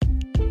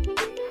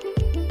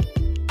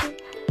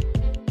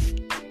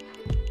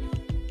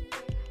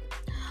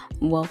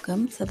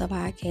Welcome to the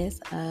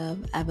podcast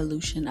of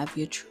Evolution of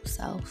Your True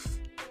Self,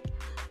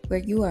 where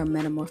you are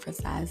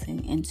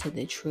metamorphosizing into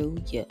the true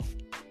you.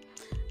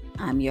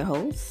 I'm your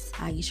host,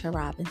 Aisha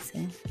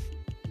Robinson.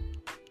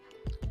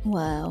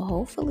 Well,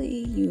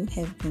 hopefully you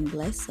have been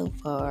blessed so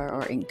far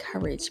or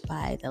encouraged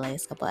by the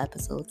last couple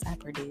episodes I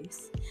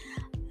produced.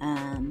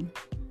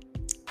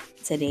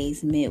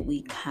 Today's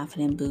midweek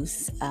confident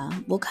boost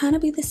will kind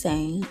of be the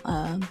same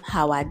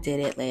how I did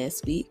it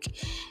last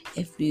week.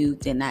 If you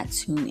did not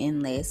tune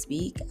in last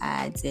week,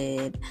 I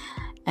did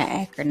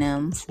an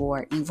acronym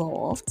for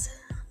evolved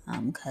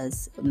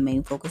because the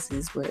main focus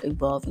is we're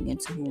evolving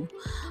into who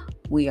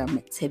we are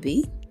meant to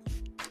be.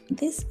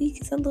 This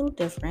week is a little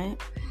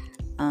different.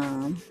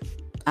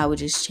 I would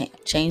just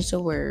change the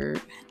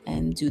word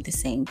and do the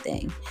same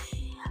thing.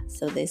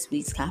 So this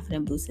week's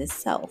confident boost is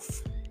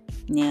self.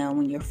 Now,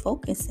 when you're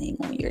focusing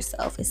on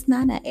yourself, it's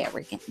not an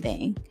arrogant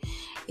thing.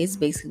 It's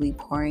basically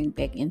pouring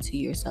back into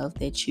yourself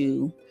that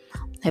you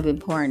have been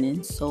pouring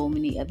in so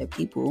many other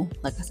people.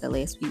 Like I said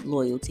last week,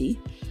 loyalty.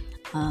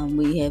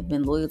 We have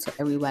been loyal to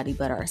everybody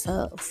but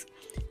ourselves.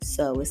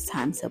 So it's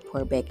time to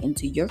pour back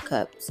into your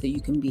cup so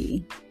you can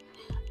be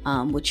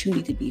what you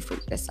need to be for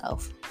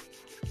yourself.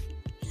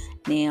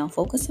 Now,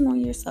 focusing on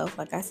yourself,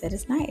 like I said,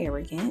 it's not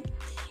arrogant.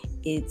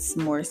 It's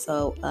more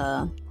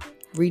so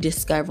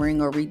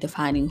rediscovering or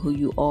redefining who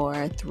you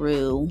are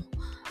through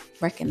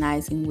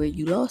recognizing where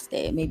you lost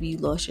it. Maybe you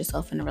lost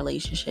yourself in a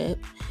relationship.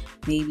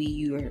 Maybe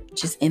you're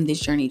just in this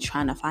journey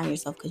trying to find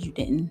yourself because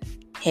you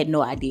had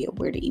no idea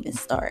where to even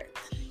start.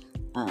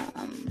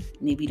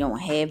 Maybe you don't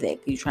have that.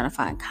 You're trying to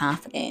find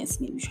confidence.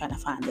 Maybe you're trying to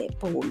find that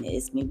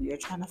boldness. Maybe you're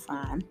trying to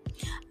find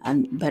a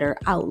better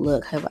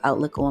outlook, have an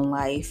outlook on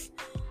life,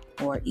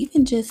 or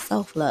even just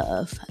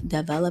self-love,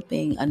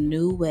 developing a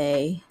new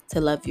way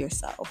to love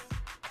yourself.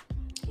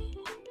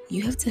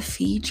 You have to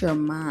feed your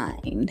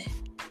mind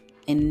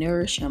and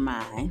nourish your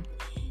mind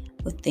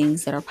with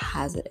things that are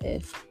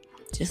positive.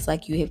 Just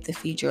like you have to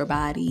feed your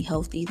body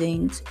healthy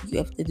things, you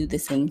have to do the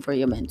same for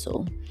your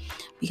mental.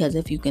 Because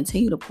if you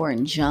continue to pour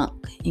in junk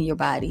in your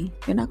body,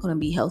 you're not going to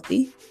be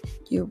healthy.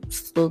 You're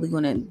slowly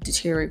going to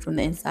deteriorate from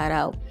the inside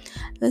out.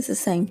 That's the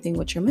same thing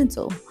with your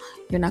mental.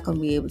 You're not going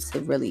to be able to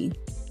really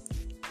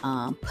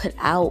put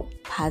out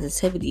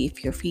positivity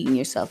if you're feeding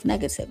yourself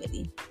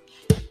negativity.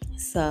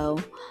 So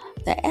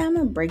I'm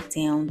going to break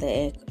down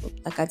that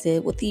like I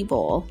did with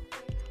evolve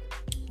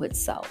with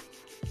self.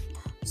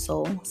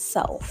 So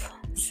self,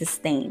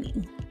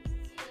 sustaining,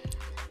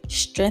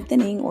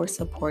 strengthening or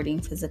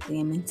supporting physically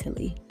and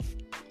mentally.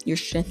 You're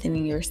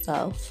strengthening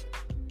yourself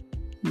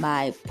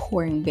by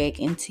pouring back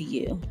into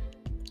you.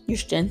 You're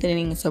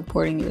strengthening and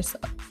supporting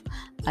yourself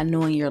by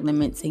knowing your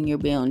limits and your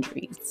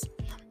boundaries.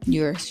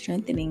 You're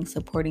strengthening,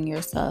 supporting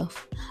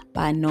yourself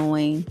by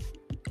knowing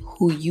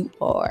who you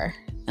are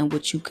and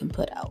what you can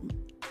put out.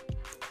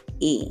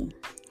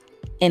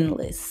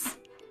 Endless.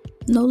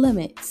 No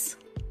limits.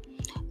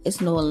 It's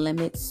no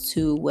limits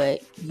to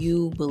what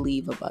you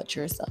believe about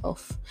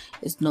yourself.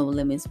 It's no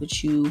limits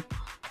what you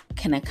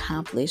can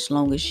accomplish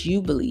long as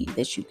you believe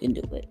that you can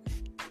do it.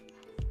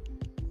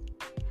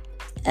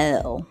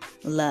 L,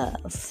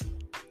 love.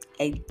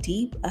 A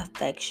deep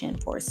affection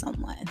for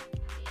someone.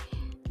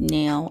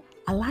 Now,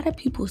 a lot of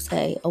people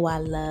say, oh, I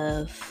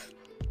love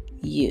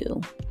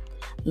you.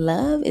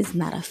 Love is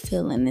not a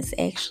feeling. It's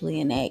actually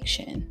an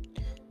action.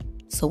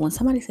 So when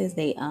somebody says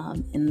they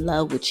in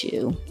love with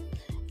you,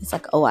 it's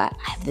like, oh, I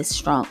have this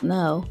strong.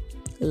 No,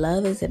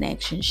 love is an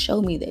action.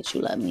 Show me that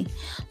you love me.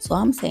 So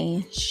I'm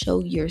saying,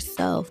 show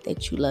yourself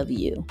that you love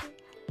you.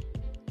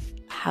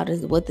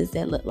 What does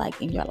that look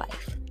like in your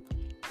life?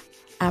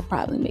 I'll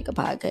probably make a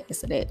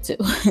podcast of that too.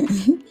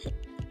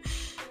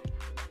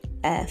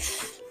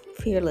 F,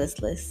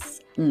 fearlessly,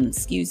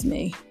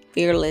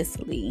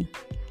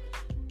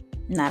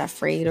 not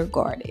afraid or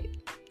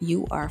guarded.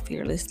 You are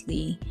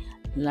fearlessly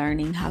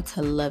learning how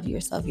to love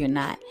yourself. You're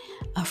not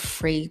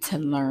afraid to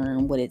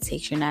learn what it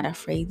takes. You're not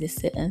afraid to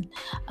sit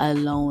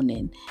alone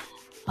and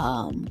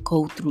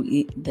go through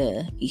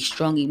the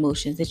strong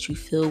emotions that you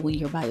feel when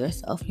you're by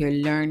yourself. You're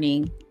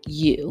learning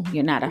you.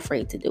 You're not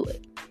afraid to do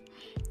it.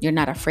 You're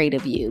not afraid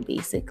of you,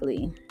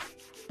 basically.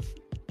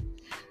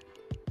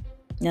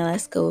 Now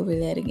let's go over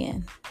that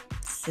again.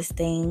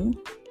 Sustain.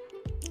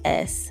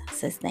 S,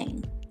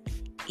 sustain.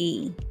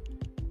 E,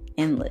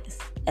 endless.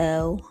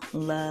 L,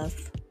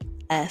 love.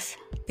 F,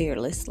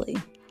 fearlessly.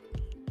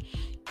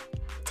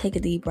 Take a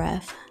deep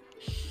breath.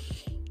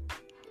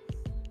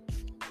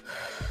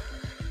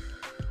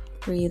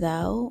 Breathe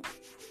out.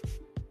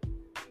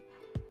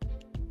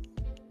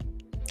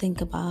 Think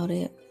about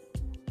it.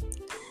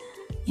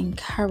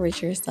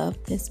 Encourage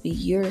yourself this week.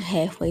 You're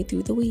halfway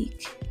through the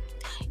week.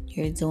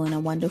 You're doing a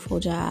wonderful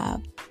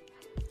job.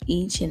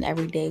 Each and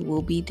every day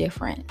will be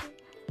different.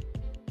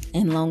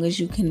 And long as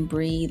you can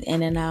breathe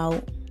in and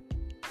out,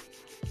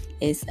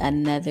 it's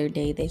another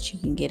day that you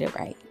can get it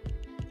right.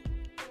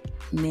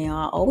 Now,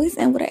 I always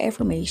end with an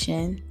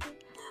affirmation.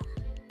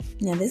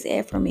 Now, this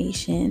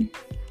affirmation,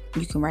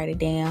 you can write it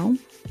down.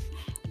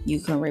 You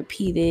can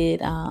repeat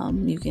it.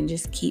 You can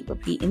just keep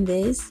repeating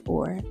this,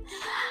 or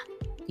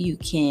you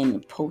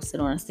can post it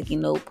on a sticky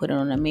note, put it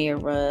on a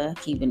mirror,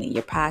 keep it in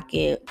your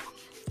pocket,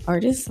 or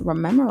just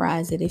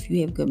memorize it if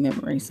you have good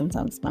memory.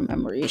 Sometimes my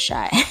memory is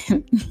shy.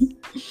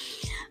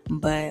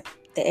 But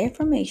the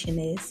affirmation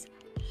is,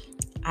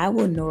 I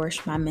will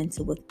nourish my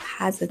mental with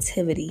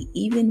positivity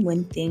even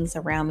when things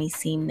around me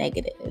seem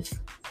negative.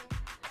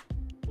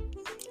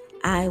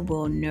 I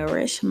will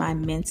nourish my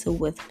mental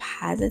with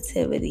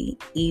positivity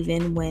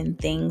even when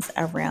things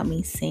around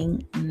me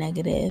seem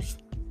negative.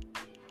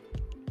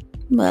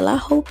 Well, I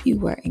hope you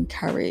were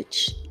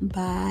encouraged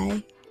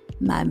by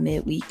my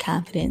midweek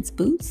confidence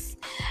boost,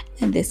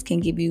 and this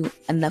can give you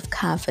enough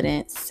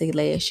confidence to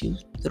last you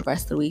through the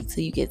rest of the week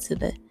till you get to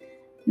the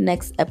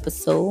next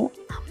episode.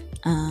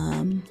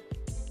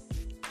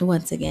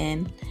 Once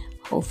again,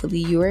 hopefully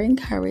you are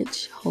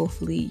encouraged.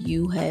 Hopefully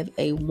you have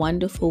a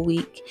wonderful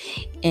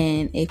week.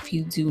 And if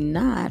you do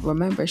not,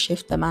 remember,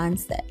 shift the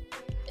mindset.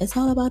 It's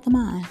all about the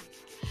mind.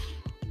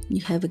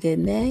 You have a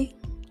good day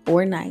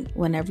or night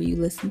whenever you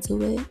listen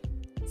to it.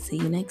 See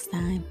you next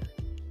time.